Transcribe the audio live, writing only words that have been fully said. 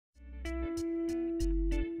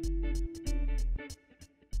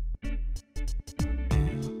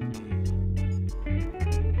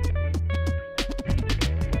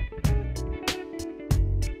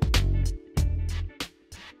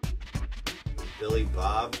Billy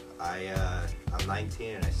Bob. I'm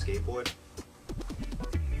 19 and I skateboard.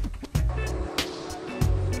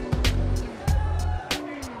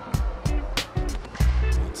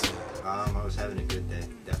 I was having a good day.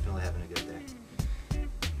 Definitely having a good day.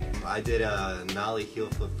 I did a nollie heel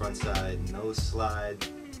flip frontside nose slide.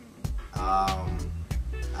 I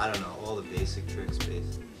don't know, all the basic tricks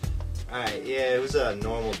basically. Alright, yeah, it was a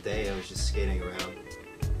normal day. I was just skating around.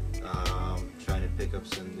 Trying to pick up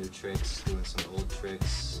some new tricks, doing some old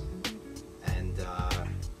tricks, and I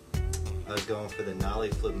was going for the nollie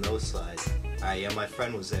flip nose slide. Alright, yeah, my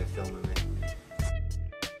friend was there filming me.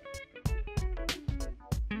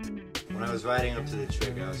 When I was riding up to the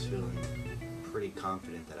trick, I was feeling pretty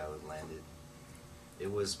confident that I would land it. It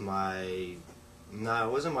was it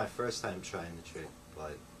wasn't my first time trying the trick,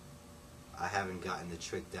 but I haven't gotten the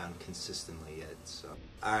trick down consistently yet, so.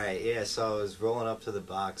 Alright, yeah, so I was rolling up to the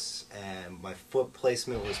box and my foot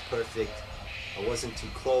placement was perfect. I wasn't too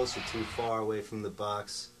close or too far away from the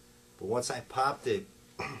box. But once I popped it,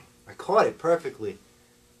 I caught it perfectly.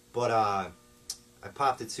 But I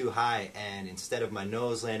popped it too high, and instead of my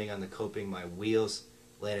nose landing on the coping, my wheels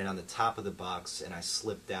landed on the top of the box and I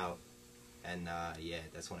slipped out. And yeah,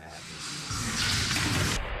 that's when it happened.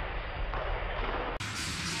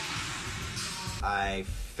 I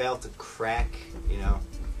felt a crack, you know,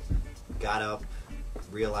 got up,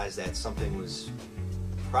 realized that something was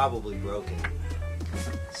probably broken.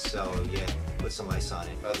 So yeah, put some ice on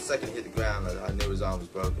it. The second he hit the ground, I knew his arm was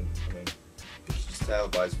broken. I mean, you could just tell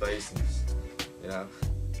by his face and just, you know.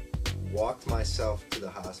 Walked myself to the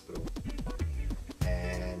hospital,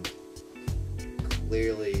 and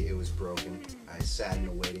clearly it was broken. I sat in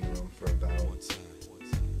the waiting room for about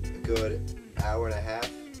a good hour and a half.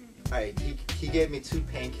 Alright, he gave me 2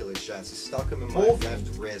 painkiller shots. He stuck them in my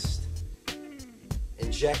left wrist,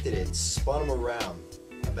 injected it, spun them around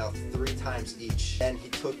about 3 times each. And he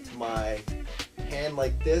took my hand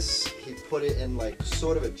like this, he put it in like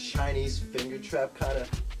sort of a Chinese finger trap kind of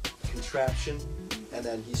contraption, and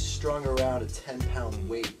then he strung around a 10-pound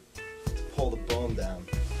weight to pull the bone down.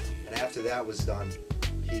 And after that was done,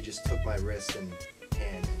 he just took my wrist and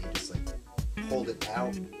hand, and he just like pulled it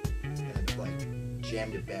out and like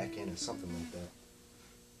jammed it back in or something like that.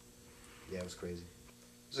 Yeah, it was crazy.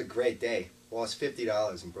 It was a great day. Lost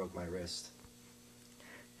 $50 and broke my wrist.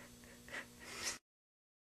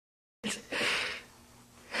 This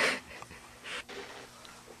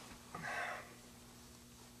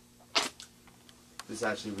is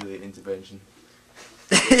actually really an intervention.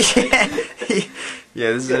 Yeah,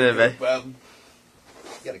 this is an intervention. Well,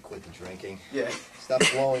 You gotta quit the drinking. yeah. Stop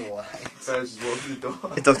blowing lines. So I just walked through the door.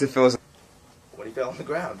 Hey, Dr. Phil's. When he fell on the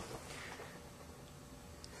ground.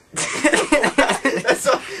 That's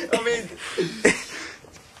all, I mean...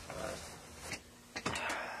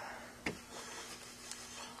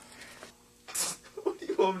 What do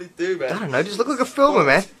you want me to do, man? I don't know, just look like a filmer,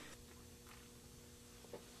 man.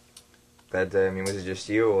 That day, I mean, was it just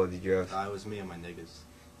you, or did you have... It was me and my niggas.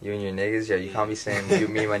 You and your niggas? Yeah, you can't be saying you,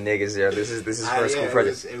 me, and my niggas, yeah. This is first yeah,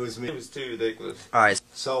 credit. it was me. It was too ridiculous. Alright.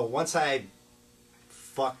 So once I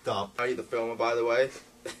fucked up... Are you the filmer, by the way?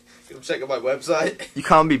 Go check out my website. You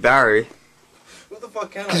can't be Barry. What the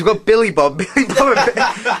fuck can I? Because we've got Billy Bob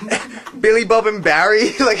and Billy Bob and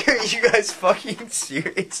Barry. Like, are you guys fucking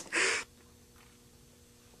serious?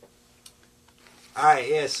 Alright,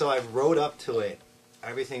 yeah, so I rode up to it.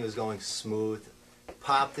 Everything was going smooth.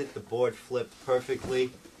 Popped it, the board flipped perfectly.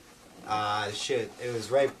 Shit, it was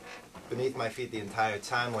right beneath my feet the entire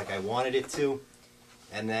time like I wanted it to.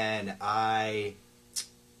 And then I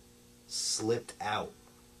slipped out.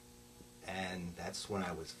 And that's when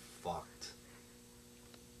I was fucked.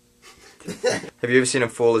 Have you ever seen a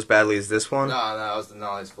fall as badly as this one? No, that was the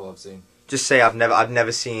gnarliest fall I've seen. Just say I've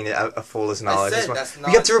never seen a fall as gnarly as this one. That's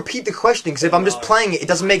You have to repeat the question, because if I'm just playing it, it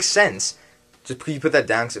doesn't make sense. Just can you put that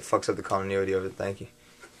down, because it fucks up the continuity of it. Thank you.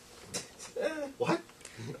 What?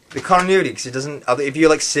 The continuity, because it doesn't... If you're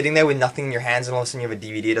like sitting there with nothing in your hands and all of a sudden you have a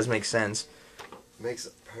DVD, it doesn't make sense. Makes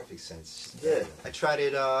perfect sense. Yeah. I tried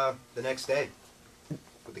it the next day.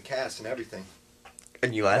 With the cast and everything.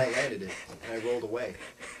 And you And I landed? landed it. And I rolled away.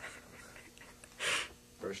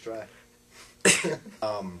 First try.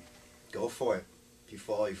 Go for it. If you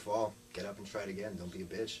fall, you fall. Get up and try it again. Don't be a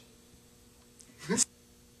bitch.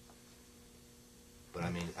 But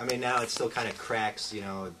I mean now it still kind of cracks, you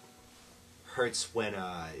know. It hurts when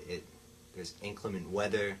there's inclement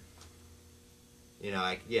weather. You know,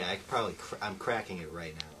 I could probably. I'm cracking it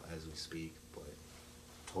right now as we speak. But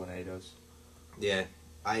Tornadoes. yeah,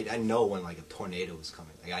 I know when like a tornado is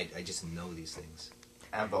coming. Like I just know these things.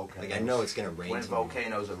 And volcanoes. Like I know it's gonna rain. When tomorrow.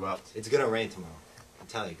 volcanoes erupt. It's gonna rain tomorrow. I'm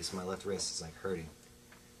telling you, because my left wrist is like hurting.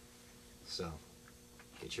 So,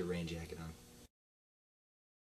 get your rain jacket on.